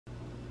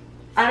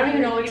I don't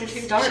even know what to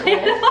start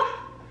with.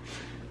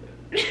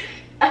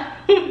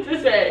 What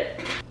to say?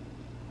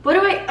 What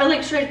do I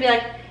like? Should I be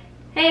like,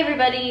 hey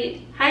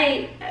everybody,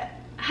 hi,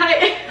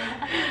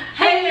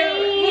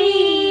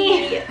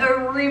 hey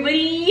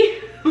everybody,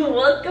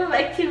 welcome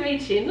back to my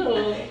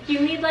channel. You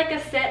need like a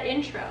set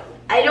intro.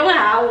 I don't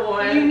have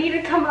one. You need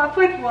to come up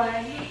with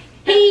one.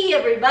 Hey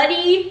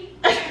everybody.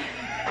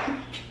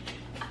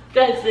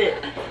 That's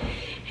it.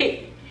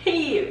 Hey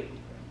everybody.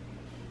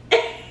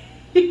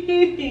 You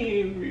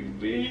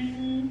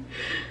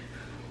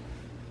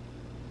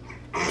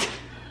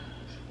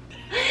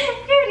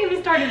haven't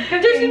even started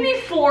cooking. There's gonna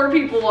be 4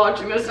 people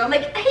watching this, and I'm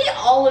like, hey,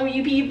 all of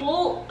you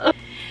people.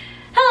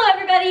 Hello,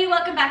 everybody.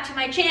 Welcome back to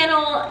my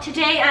channel.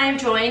 Today, I am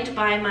joined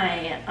by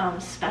my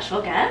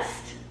special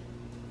guest.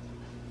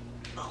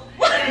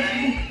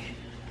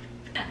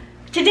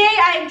 Today,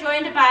 I am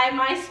joined by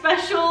my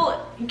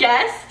special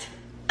guest,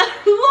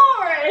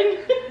 Lauren.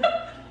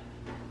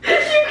 You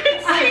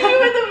can see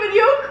you in the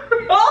video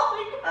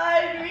crawling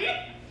behind me.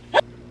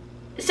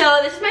 So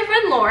this is my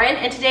friend Lauren,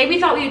 and today we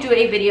thought we would do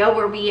a video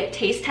where we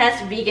taste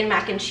test vegan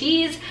mac and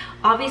cheese.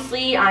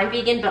 Obviously I'm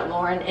vegan, but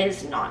Lauren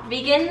is not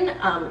vegan,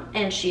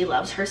 and she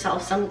loves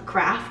herself some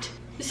Kraft.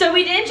 So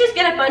we didn't just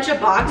get a bunch of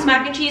box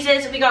mac and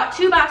cheeses. We got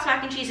 2 box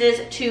mac and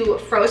cheeses, 2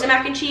 frozen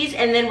mac and cheese,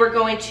 and then we're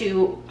going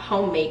to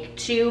home make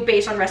 2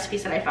 based on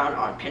recipes that I found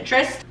on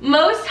Pinterest.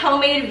 Most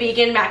homemade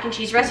vegan mac and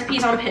cheese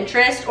recipes on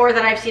Pinterest or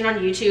that I've seen on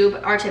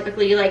YouTube are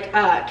typically like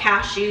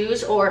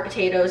cashews or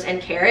potatoes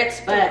and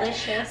carrots, but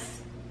delicious.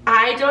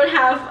 I don't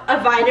have a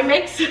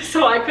Vitamix,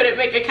 so I couldn't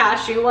make a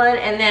cashew one,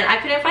 and then I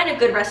couldn't find a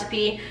good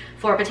recipe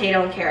for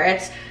potato and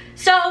carrots.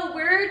 So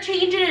we're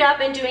changing it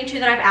up and doing 2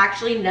 that I've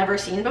actually never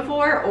seen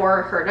before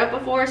or heard of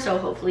before, so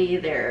hopefully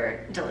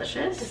they're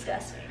delicious.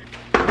 Disgusting.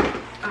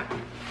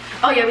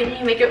 Oh yeah, we didn't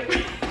even make it.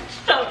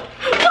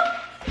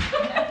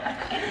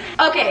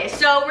 Okay,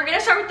 so we're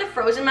gonna start with the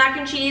frozen mac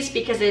and cheese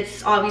because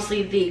it's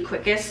obviously the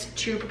quickest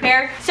to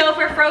prepare. So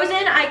for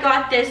frozen, I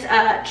got this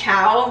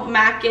Chow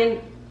mac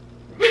and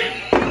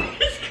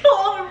it's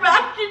called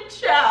mac and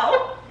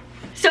chow.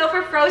 So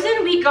for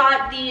frozen, we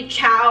got the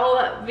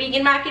Chow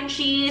vegan mac and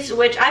cheese,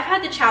 which I've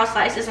had the Chow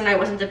slices and I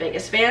wasn't the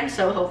biggest fan,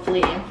 so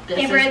hopefully this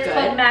is good. It's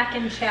called mac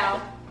and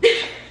chow.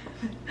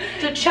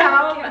 the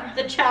Chow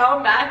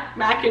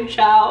mac and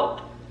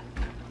chow.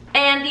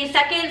 And the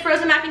second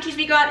frozen mac and cheese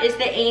we got is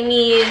the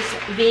Amy's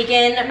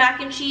vegan mac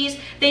and cheese.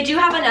 They do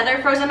have another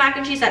frozen mac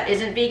and cheese that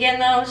isn't vegan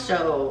though,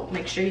 so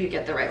make sure you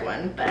get the right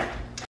one, but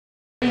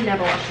I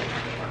never watched it.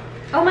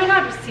 Oh my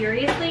god,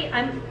 seriously?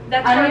 I don't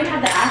even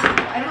have the ask.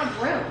 I don't have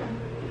room.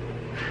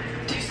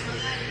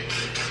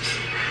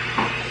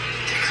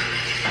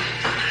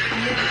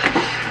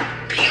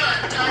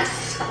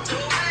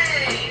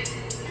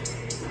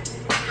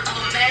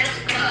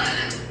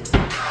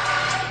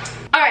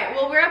 Alright,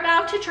 well we're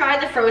about to try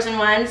the frozen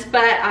ones,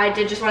 but I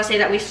did just want to say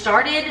that we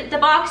started the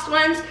boxed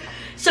ones.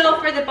 So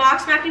for the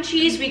boxed mac and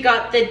cheese, we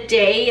got the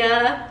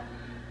Daiya.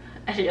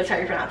 I think that's how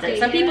you pronounce it.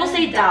 Some people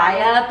say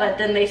Daiya, but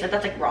then they said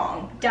that's like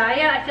wrong.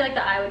 Daiya, I feel like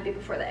the I would be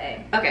before the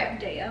A. Okay.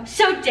 Daiya.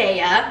 So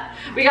Daiya.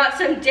 We got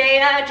some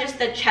Daiya, just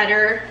the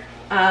cheddar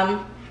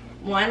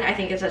one. I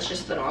think that's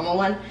just the normal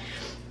one.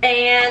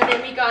 And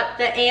then we got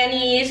the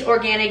Annie's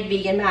organic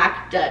vegan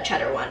mac, the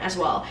cheddar one as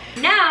well.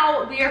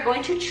 Now we are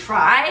going to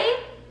try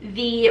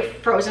the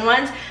frozen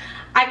ones.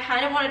 I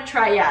kind of want to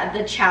try,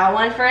 the Chow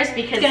one first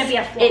because it's gonna be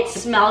a flop. It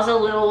smells a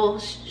little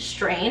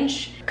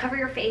strange. Cover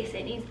your face,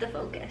 it needs the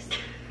focus.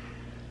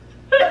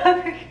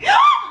 I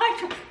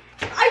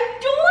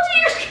told you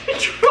you're gonna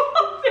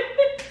drop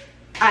it.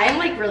 I am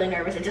like really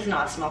nervous. It does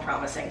not smell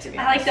promising to be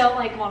honest. I don't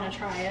want to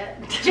try it.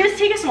 Just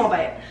take a small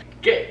bite.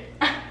 Good.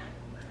 I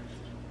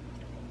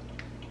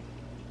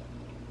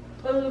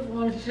just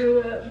want to do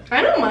it.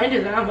 I don't mind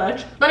it that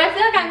much, but I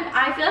feel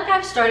like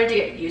I've started to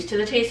get used to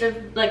the taste of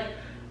like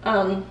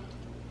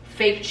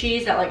fake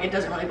cheese, that like it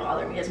doesn't really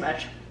bother me as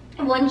much.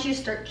 And once you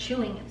start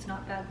chewing, it's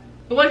not bad.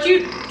 Once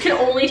you can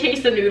only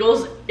taste the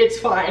noodles, it's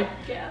fine.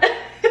 Yeah.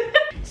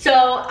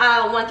 So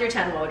 1 through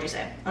 10, what would you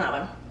say on that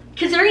one?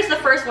 Considering it's the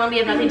first one, we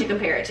have nothing to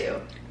compare it to.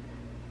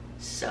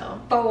 So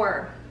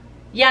 4.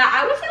 yeah,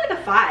 I would say like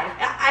a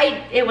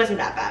 5. It wasn't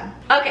that bad.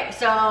 Okay,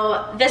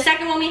 so the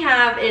second one we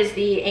have is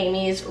the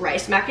Amy's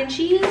rice mac and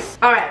cheese.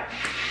 All right,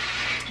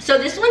 so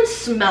this one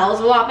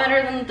smells a lot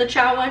better than the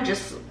Chow one,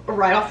 just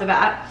right off the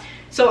bat.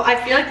 So I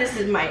feel like this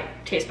might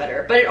taste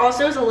better, but it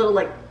also is a little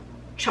like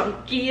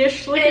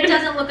chunky-ish looking. It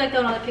doesn't look like the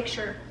one on the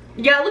picture.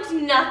 Yeah, it looks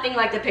nothing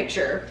like the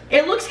picture.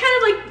 It looks kind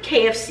of like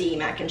KFC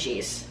mac and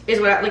cheese,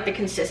 is what like the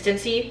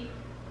consistency.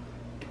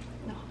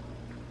 No.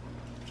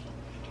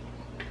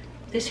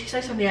 This tastes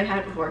like something I've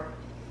had before.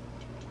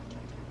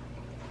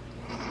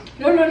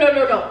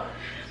 No.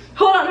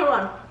 Hold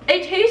on.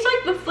 It tastes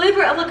like the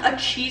flavor of like a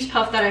cheese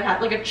puff that I've had,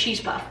 like a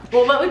cheese puff.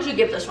 Well, what would you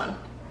give this one?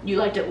 You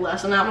liked it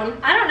less than that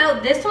one? I don't know.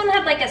 This one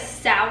had like a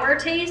sour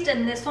taste,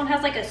 and this one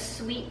has like a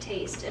sweet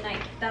taste, and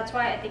that's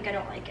why I think I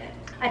don't like it.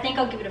 I think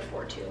I'll give it a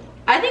 4 too.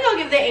 I think I'll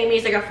give the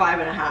Amy's like a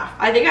 5.5.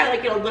 I think I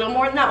like it a little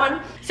more than that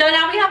one. So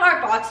now we have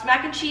our boxed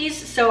mac and cheese.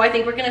 So I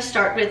think we're gonna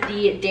start with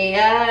the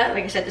Daiya.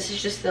 Like I said, this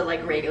is just the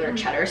like regular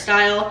cheddar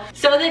style.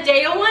 So the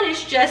Daiya one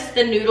is just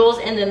the noodles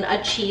and then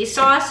a cheese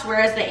sauce,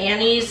 whereas the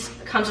Annie's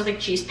comes with like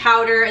cheese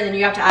powder, and then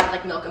you have to add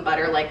like milk and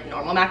butter like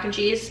normal mac and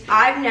cheese.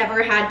 I've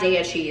never had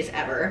Daiya cheese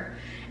ever.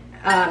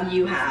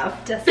 You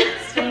have.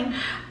 Disgusting.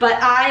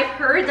 But I've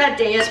heard that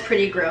Daiya is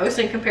pretty gross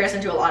in comparison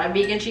to a lot of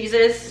vegan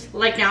cheeses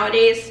like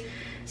nowadays.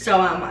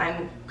 So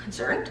I'm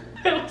concerned.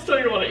 I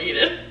still don't want to eat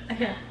it.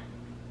 Okay.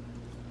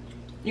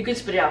 You can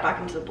spit it out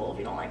back into the bowl if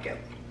you don't like it.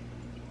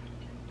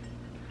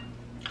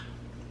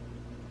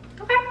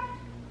 Okay.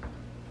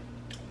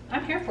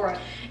 I'm here for it.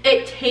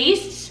 It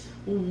tastes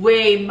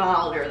way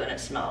milder than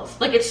it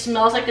smells. Like it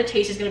smells like the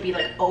taste is gonna be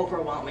like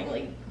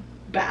overwhelmingly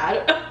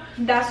bad.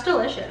 That's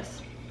delicious.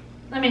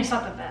 I mean, it's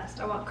not the best.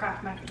 I want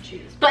Kraft mac and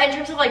cheese. But in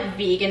terms of like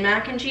vegan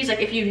mac and cheese,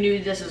 like if you knew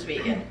this was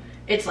vegan,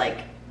 it's like,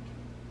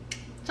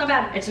 It's not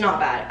bad. it's not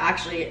bad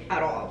actually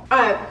at all. All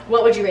right,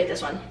 what would you rate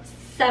this one?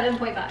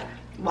 7.5.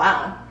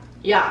 Wow.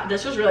 Yeah,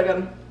 this was really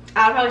good.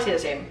 I would probably say the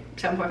same,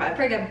 7.5.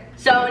 Pretty good.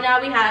 So now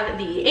we have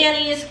the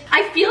Annie's.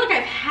 I feel like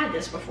I've had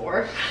this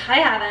before. I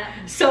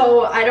haven't.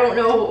 So I don't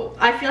know.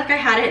 I feel like I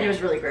had it and it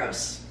was really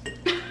gross.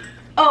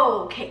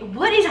 Oh, okay.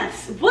 What is that?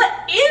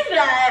 What is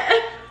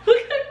that? What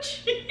kind of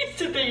cheese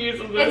did they use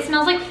in this? It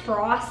smells like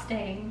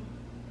frosting.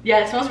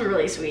 Yeah, it smells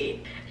really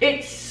sweet.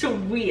 It's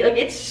sweet. Like,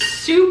 it's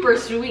super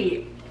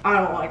sweet. I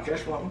don't like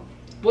this one.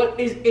 What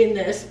is in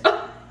this?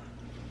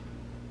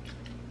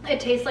 It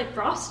tastes like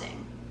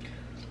frosting.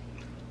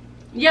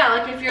 Yeah,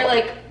 like if you're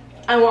like,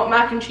 I want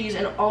mac and cheese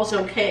and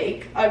also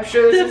cake, I'm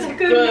sure this is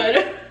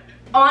good.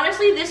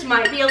 Honestly, this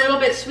might be a little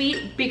bit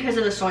sweet because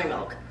of the soy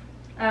milk.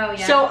 Oh,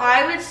 yeah. So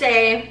I would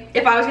say,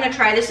 if I was gonna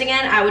try this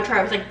again, I would try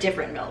it with like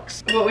different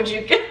milks. What would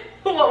you give?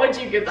 What would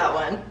you give that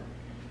one?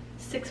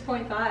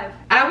 6.5.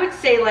 I would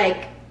say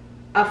like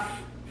a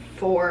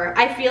 4.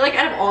 I feel like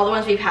out of all the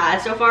ones we've had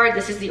so far,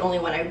 this is the only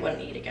one I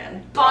wouldn't eat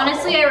again.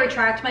 Honestly, I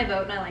retract my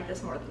vote and I like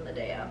this more than the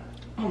Daiya.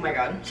 Oh my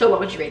god. So what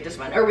would you rate this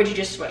one? Or would you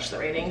just switch the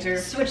ratings? Or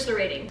Switch the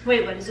rating.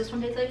 Wait, what does this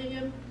one taste like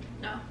again?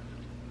 No.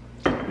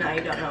 no,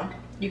 you don't know.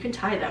 You can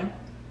tie them.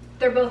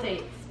 They're both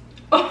 8s.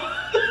 You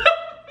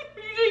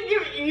didn't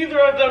give either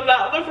of them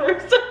that the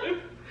first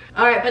time.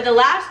 All right, but the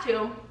last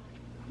two,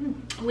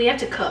 we have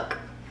to cook.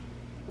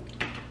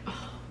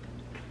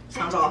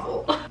 Sounds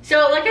awful.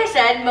 So like I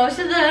said, most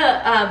of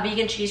the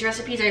vegan cheese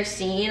recipes I've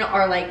seen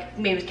are like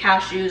made with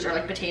cashews or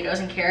like potatoes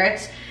and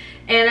carrots.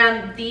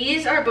 And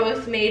these are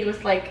both made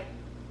with like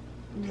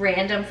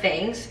random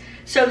things.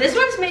 So this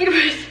one's made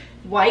with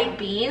white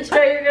beans.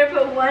 So you're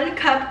gonna put 1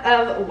 cup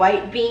of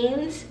white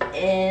beans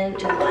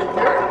into the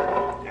blender.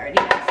 Already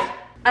guessed.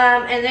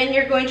 And then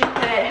you're going to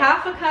put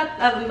half a cup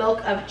of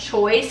milk of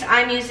choice.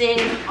 I'm using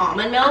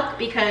almond milk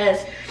because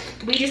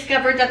we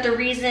discovered that the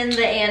reason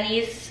the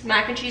Annie's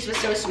mac and cheese was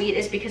so sweet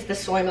is because the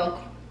soy milk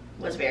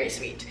was very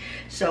sweet.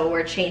 So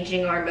we're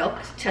changing our milk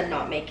to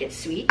not make it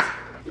sweet.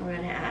 We're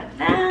gonna add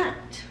that.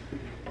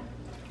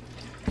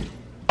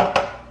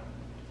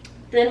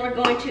 Then we're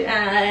going to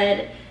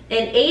add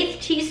an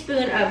 1/8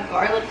 teaspoon of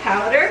garlic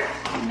powder.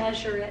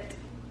 Measure it.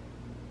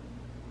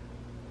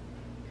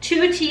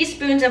 2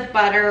 teaspoons of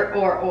butter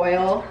or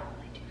oil,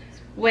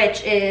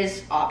 which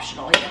is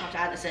optional. You don't have to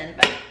add this in,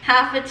 but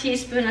half a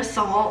teaspoon of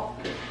salt.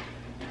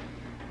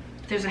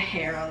 There's a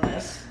hair on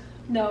this.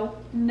 No.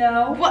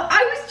 No. What?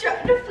 I was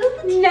trying to fill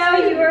the teaspoon. No,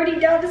 you already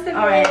done this.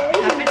 All right,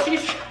 half a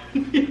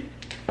teaspoon.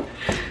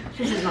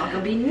 This is not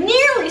gonna be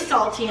nearly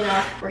salty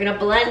enough. We're gonna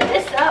blend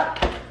this up.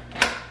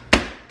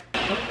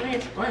 Hopefully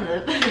it's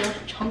blended. There's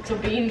chunks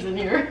of beans in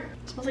here.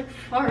 It smells like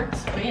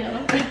farts,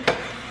 man.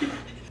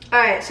 All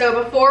right,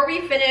 so before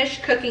we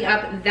finish cooking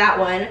up that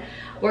one,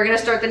 we're gonna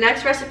start the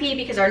next recipe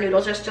because our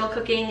noodles are still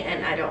cooking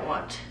and I don't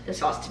want the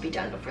sauce to be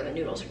done before the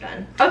noodles are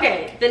done.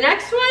 Okay, the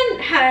next one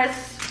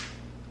has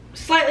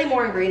slightly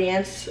more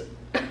ingredients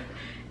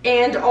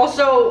and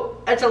also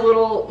it's a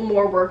little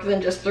more work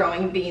than just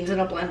throwing beans in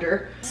a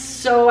blender.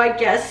 So I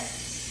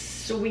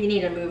guess we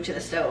need to move to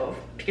the stove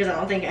because I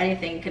don't think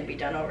anything can be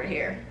done over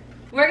here.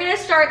 We're gonna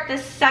start the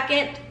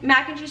second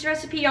mac and cheese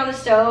recipe on the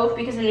stove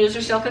because the noodles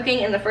are still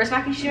cooking, and the first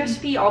mac and cheese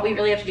recipe, all we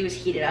really have to do is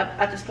heat it up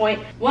at this point.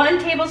 1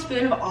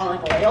 tablespoon of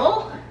olive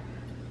oil,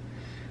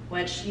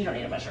 which you don't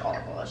need to measure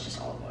olive oil, it's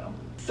just olive oil.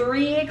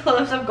 3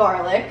 cloves of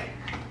garlic.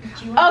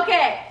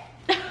 Okay.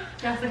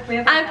 I'm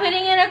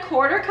putting in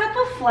 1/4 cup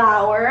of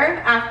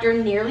flour after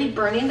nearly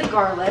burning the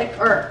garlic,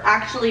 or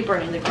actually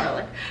burning the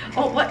garlic.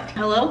 Oh, what?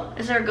 Hello?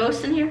 Is there a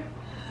ghost in here?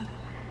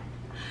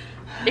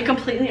 It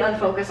completely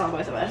unfocused on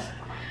both of us.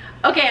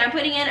 Okay, I'm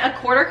putting in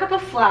 1/4 cup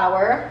of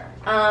flour,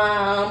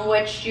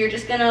 which you're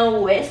just gonna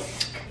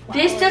whisk.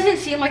 This doesn't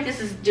seem like this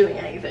is doing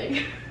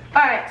anything.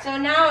 All right, so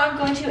now I'm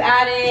going to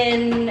add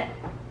in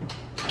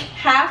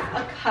half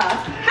a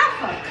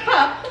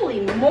cup, holy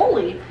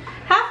moly,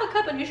 half a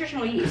cup of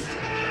nutritional yeast.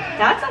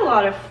 That's a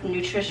lot of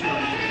nutritional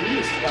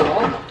yeast,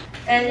 y'all.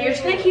 And you're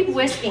just gonna keep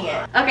whisking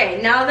it.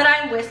 Okay, now that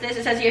I whisked this,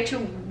 it says you have to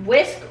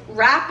whisk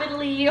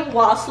rapidly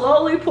while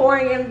slowly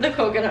pouring in the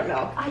coconut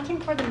milk. I can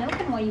pour the milk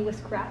in while you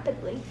whisk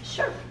rapidly.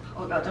 Sure.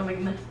 Oh god, don't make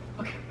a mess.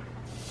 Okay.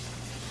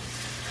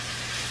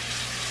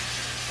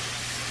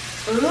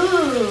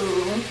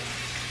 Ooh.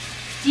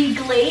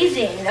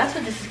 Deglazing. That's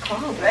what this is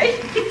called, right?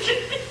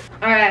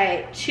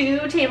 Alright,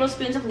 2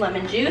 tablespoons of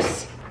lemon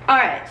juice.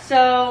 Alright,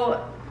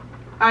 so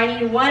I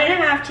need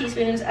 1.5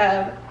 teaspoons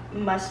of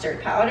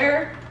mustard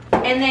powder.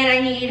 And then I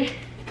need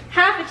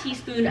half a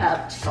teaspoon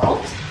of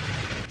salt.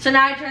 So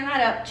now I turn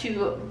that up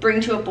to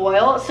bring to a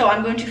boil. So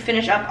I'm going to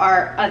finish up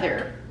our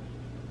other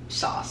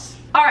sauce.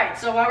 All right,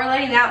 so while we're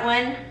letting that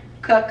one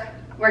cook,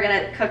 we're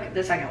gonna cook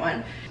the second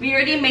one. We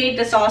already made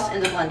the sauce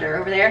in the blender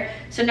over there.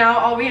 So now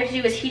all we have to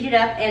do is heat it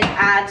up and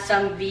add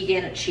some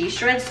vegan cheese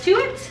shreds to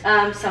it.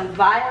 Some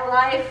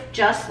Violife,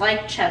 just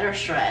like cheddar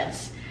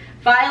shreds.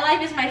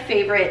 Violife is my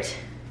favorite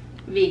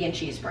vegan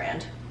cheese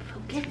brand.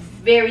 It's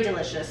very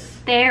delicious.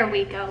 There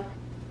we go.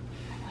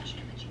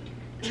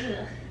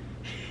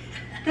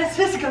 That's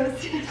just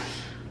goes.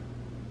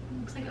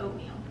 Looks like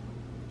oatmeal.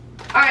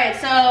 All right,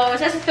 so it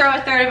says to throw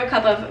 1/3 of a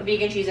cup of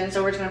vegan cheese in,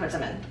 so we're just gonna put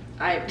some in.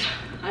 I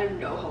have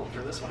no hope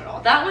for this one at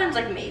all. That one's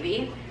like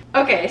maybe.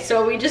 Okay,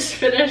 so we just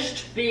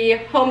finished the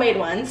homemade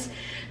ones.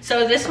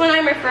 So this one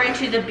I'm referring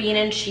to the bean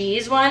and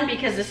cheese one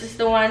because this is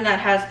the one that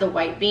has the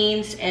white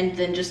beans and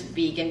then just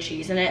vegan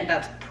cheese in it.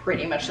 That's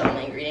pretty much the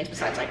only ingredients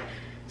besides like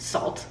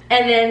salt.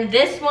 And then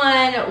this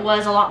one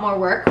was a lot more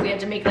work. We had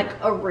to make like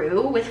a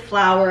roux with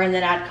flour and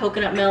then add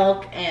coconut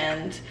milk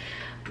and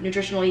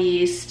nutritional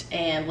yeast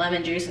and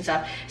lemon juice and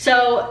stuff.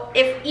 So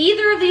if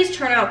either of these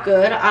turn out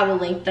good, I will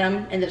link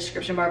them in the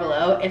description bar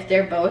below. If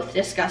they're both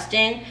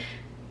disgusting,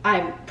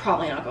 I'm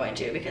probably not going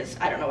to because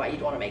I don't know why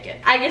you'd want to make it.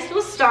 I guess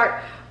we'll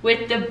start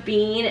with the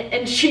bean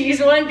and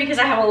cheese one because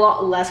I have a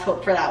lot less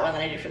hope for that one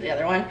than I do for the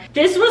other one.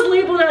 This was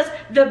labeled as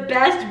the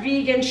best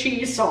vegan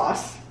cheese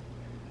sauce.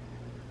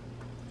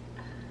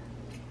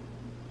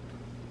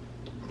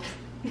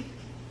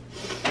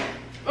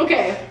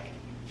 Okay,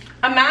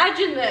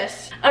 imagine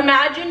this.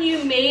 Imagine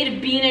you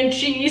made bean and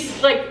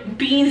cheese, like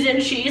beans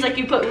and cheese, like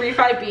you put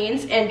refried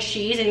beans and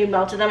cheese and you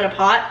melted them in a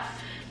pot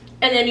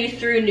and then you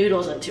threw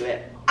noodles into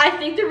it. I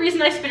think the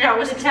reason I spit it out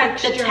was the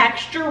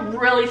texture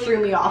really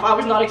threw me off. I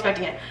was not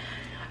expecting it.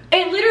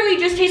 It literally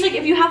just tastes like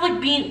if you have like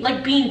bean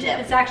dip.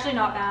 It's actually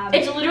not bad.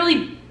 It's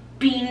literally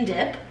bean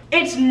dip.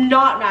 It's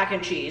not mac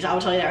and cheese, I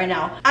will tell you that right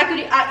now.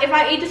 If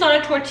I ate this on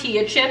a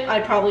tortilla chip,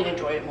 I'd probably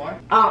enjoy it more.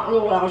 I don't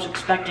know what I was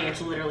expecting,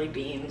 it's literally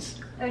beans.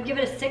 I would give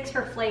it a 6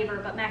 for flavor,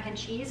 but mac and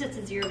cheese, it's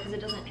a 0 because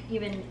it doesn't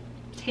even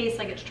taste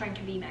like it's trying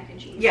to be mac and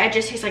cheese. Yeah, it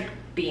just tastes like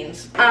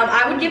beans.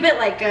 I would give it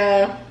like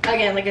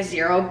again, like a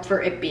 0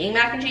 for it being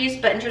mac and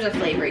cheese, but in terms of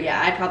flavor,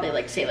 yeah, I'd probably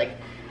like say like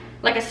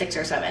a 6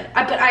 or 7.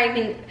 But I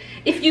mean,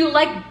 if you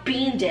like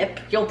bean dip,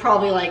 you'll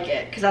probably like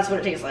it because that's what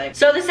it tastes like.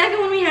 So the second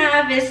one we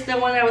have is the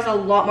one that was a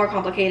lot more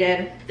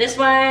complicated. This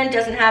one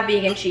doesn't have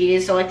vegan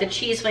cheese, so like the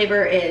cheese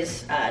flavor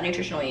is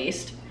nutritional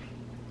yeast.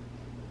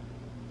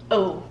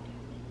 Oh,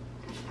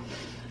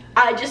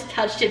 I just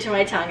touched it to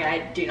my tongue and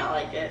I do not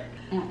like it.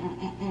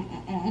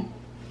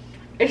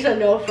 It's a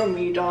no from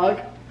me, dog.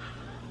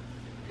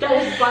 That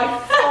is by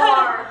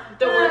far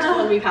the worst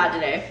one we've had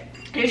today.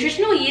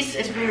 Nutritional yeast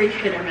is very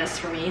hit or miss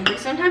for me. Like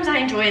sometimes I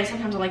enjoy it,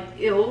 sometimes I'm like,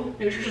 ew,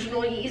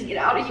 nutritional yeast, get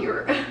out of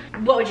here.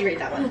 What would you rate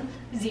that one?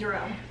 0.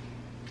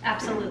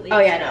 Absolutely. Oh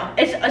yeah, no.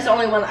 It's the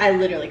only one I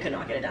literally could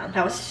not get it down.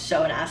 That was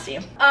so nasty.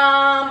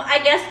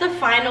 I guess the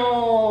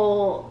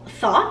final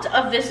thought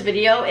of this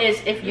video is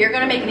if you're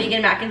gonna make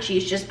vegan mac and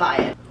cheese, just buy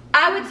it.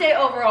 I would say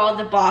overall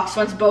the box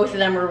ones, both of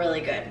them were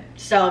really good.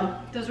 So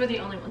those were the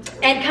only ones that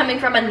were and coming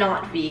from a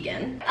not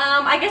vegan.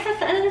 I guess that's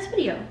the end of this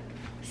video.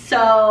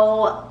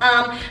 So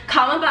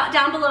comment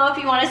down below if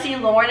you want to see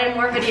Lauren in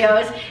more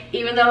videos,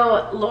 even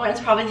though Lauren's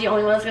probably the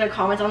only one that's going to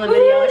comment on the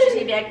video. She's going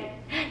to be like,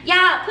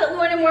 yeah, put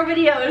Lauren in more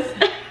videos.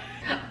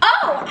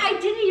 Oh, I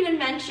didn't even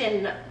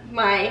mention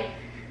my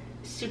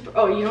super,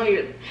 oh,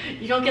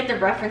 you don't get the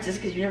references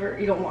because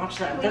you don't watch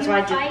them. That's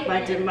why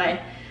I did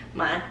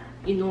my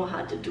you know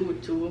how to do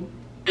it too.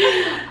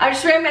 I'm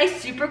just wearing my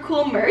super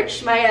cool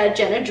merch, my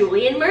Jenna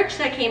Julian merch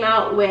that came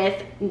out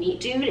with Neat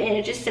Dude, and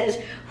it just says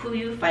 "Who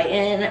You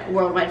Fightin'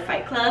 Worldwide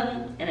Fight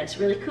Club," and it's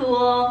really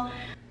cool.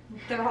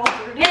 They're all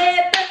dirty.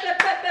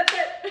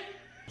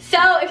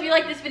 So if you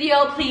like this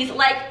video, please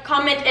like,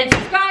 comment, and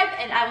subscribe,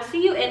 and I will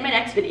see you in my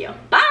next video.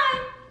 Bye!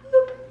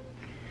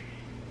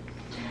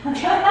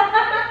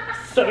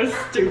 So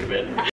stupid.